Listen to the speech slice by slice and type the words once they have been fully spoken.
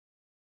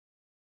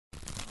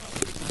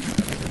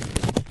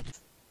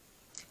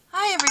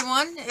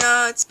everyone.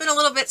 It's been a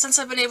little bit since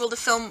I've been able to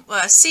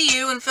see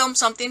you and film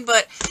something,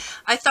 but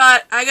I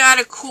thought I got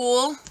a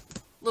cool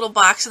little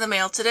box in the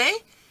mail today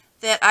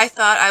that I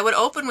thought I would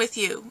open with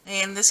you,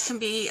 and this can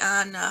be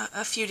on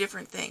a few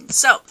different things.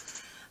 So,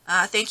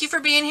 thank you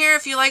for being here.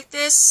 If you like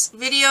this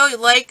video,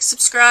 like,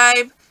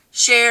 subscribe,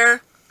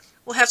 share.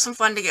 We'll have some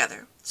fun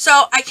together.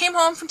 So, I came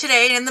home from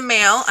today, and in the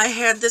mail, I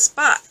had this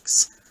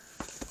box.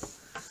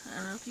 I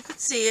don't know if you could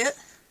see it.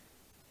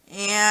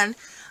 And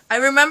I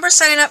remember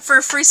signing up for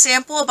a free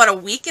sample about a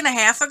week and a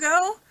half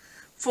ago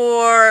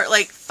for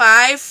like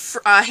 5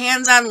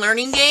 hands-on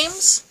learning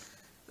games.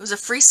 It was a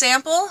free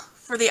sample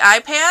for the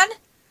iPad.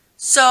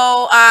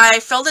 So I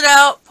filled it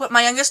out, put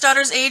my youngest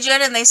daughter's age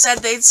in, and they said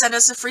they'd send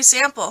us a free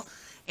sample.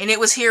 And it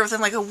was here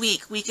within like a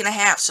week and a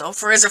half. So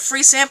as a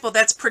free sample,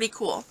 that's pretty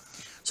cool.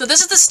 So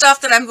this is the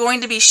stuff that I'm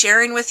going to be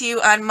sharing with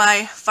you on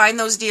my Find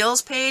Those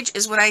Deals page,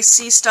 is when I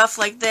see stuff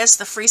like this,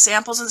 the free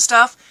samples and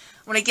stuff.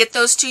 I want to get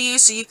those to you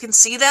so you can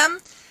see them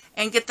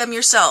and get them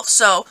yourself.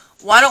 So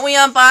why don't we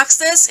unbox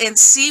this and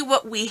see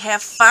what we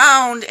have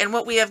found and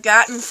what we have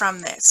gotten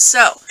from this.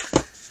 So,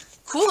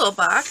 cool little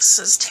box.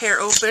 Says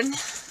tear open.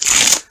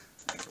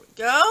 There we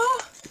go.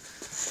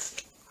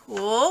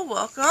 Cool.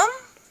 Welcome.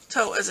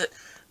 So, is it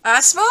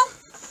Osmo?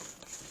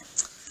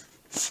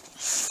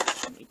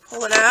 Let me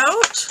pull it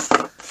out.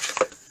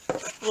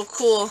 A little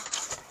cool.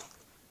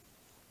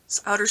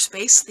 It's outer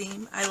space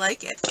theme. I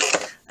like it.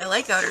 I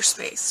like outer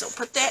space. So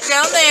put that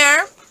down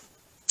there.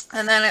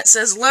 And then it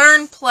says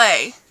Learn,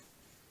 Play. You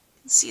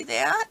can see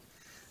that?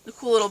 The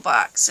cool little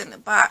box. And the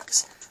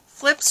box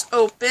flips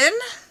open.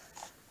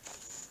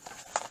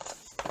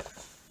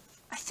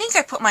 I think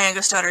I put my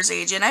youngest daughter's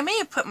age in. I may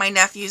have put my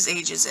nephew's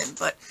ages in,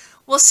 but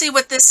we'll see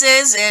what this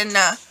is. And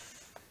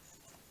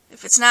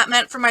if it's not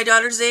meant for my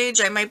daughter's age,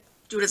 I might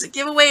do it as a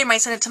giveaway. I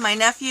might send it to my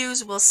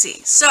nephews. We'll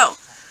see. So,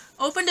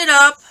 opened it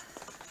up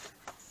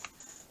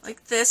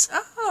like this.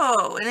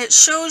 Oh, and it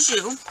shows you,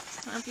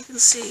 I don't know if you can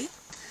see,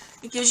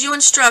 it gives you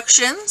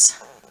instructions,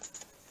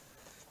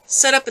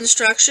 setup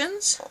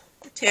instructions,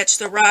 attach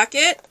the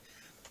rocket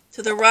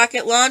to the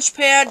rocket launch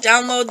pad,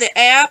 download the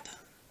app,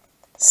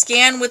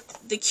 scan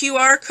with the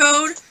QR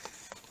code,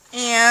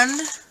 and,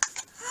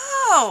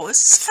 oh,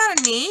 this is kind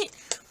of neat.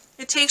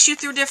 It takes you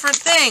through different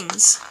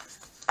things.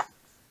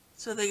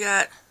 So they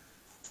got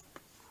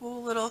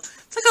cool little,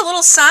 it's like a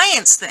little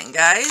science thing,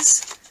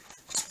 guys.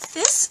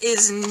 This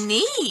is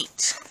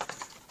neat.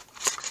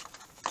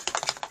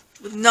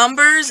 With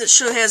numbers, it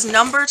has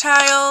number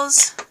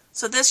tiles.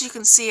 So this, you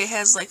can see it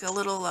has like a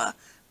little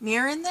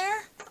mirror in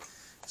there.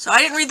 So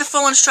I didn't read the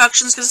full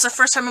instructions because it's the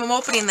first time I'm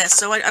opening this.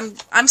 So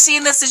I'm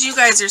seeing this as you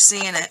guys are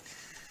seeing it.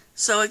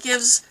 So it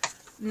gives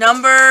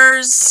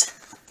numbers.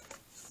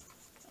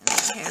 And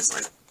it has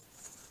like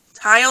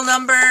tile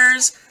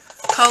numbers,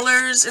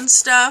 colors and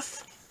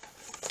stuff.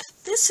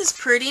 This is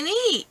pretty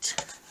neat.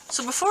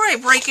 So before I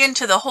break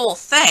into the whole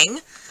thing,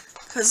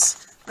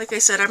 because like I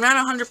said, I'm not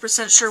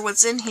 100% sure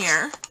what's in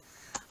here,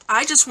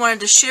 I just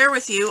wanted to share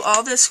with you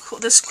all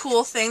this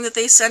cool thing that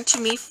they sent to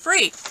me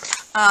free.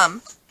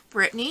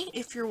 Brittany,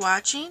 if you're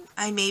watching,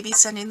 I may be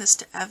sending this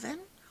to Evan,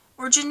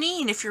 or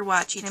Janine, if you're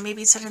watching, I may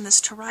be sending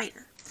this to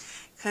Ryder,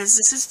 because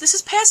this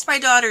is past my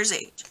daughter's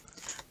age.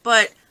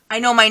 But I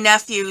know my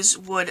nephews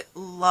would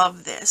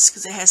love this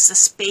because it has the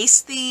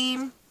space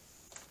theme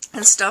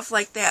and stuff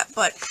like that.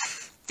 But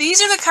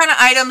these are the kind of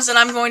items that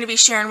I'm going to be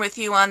sharing with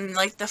you on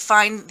like the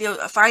Find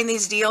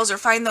These Deals or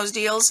Find Those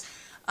Deals.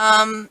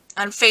 On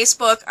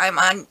Facebook, I'm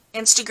on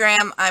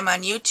Instagram, I'm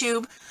on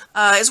YouTube.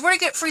 Is where to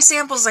get free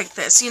samples like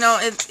this. You know,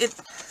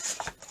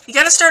 you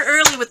got to start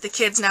early with the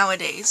kids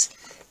nowadays.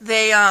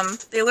 They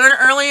learn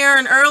earlier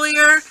and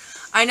earlier.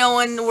 I know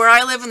where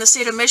I live in the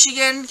state of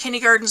Michigan,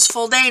 kindergarten's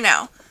full day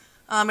now,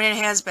 and it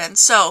has been.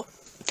 So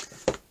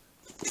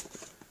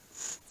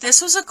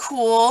this was a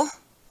cool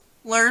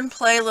Learn,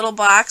 Play little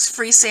box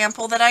free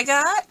sample that I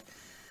got.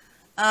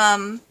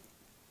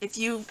 If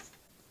you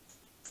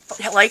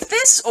like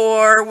this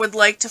or would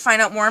like to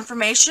find out more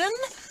information,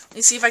 let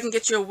me see if I can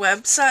get you a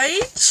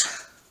website.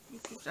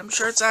 I'm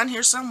sure it's on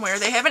here somewhere.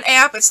 They have an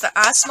app. It's the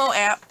Osmo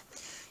app.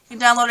 You can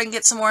download it and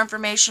get some more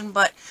information.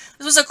 But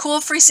this was a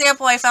cool free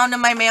sample I found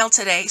in my mail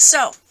today.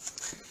 So,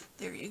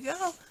 there you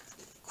go.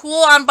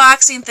 Cool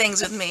unboxing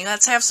things with me.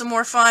 Let's have some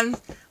more fun.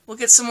 We'll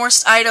get some more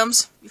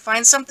items. If you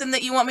find something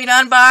that you want me to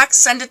unbox,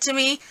 send it to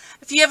me.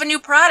 If you have a new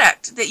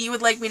product that you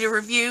would like me to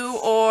review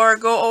or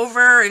go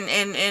over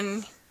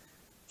and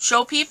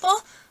show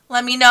people,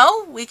 let me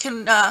know. We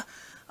can, I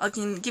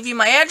can give you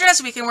my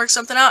address. We can work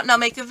something out and I'll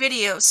make a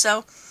video.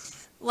 So,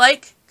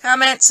 like,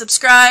 comment,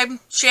 subscribe,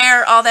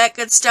 share, all that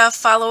good stuff.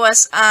 Follow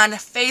us on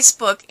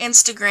Facebook,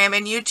 Instagram,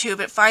 and YouTube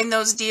at Find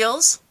Those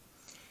Deals.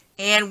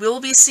 And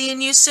we'll be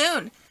seeing you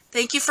soon.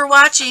 Thank you for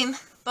watching.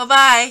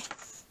 Bye-bye.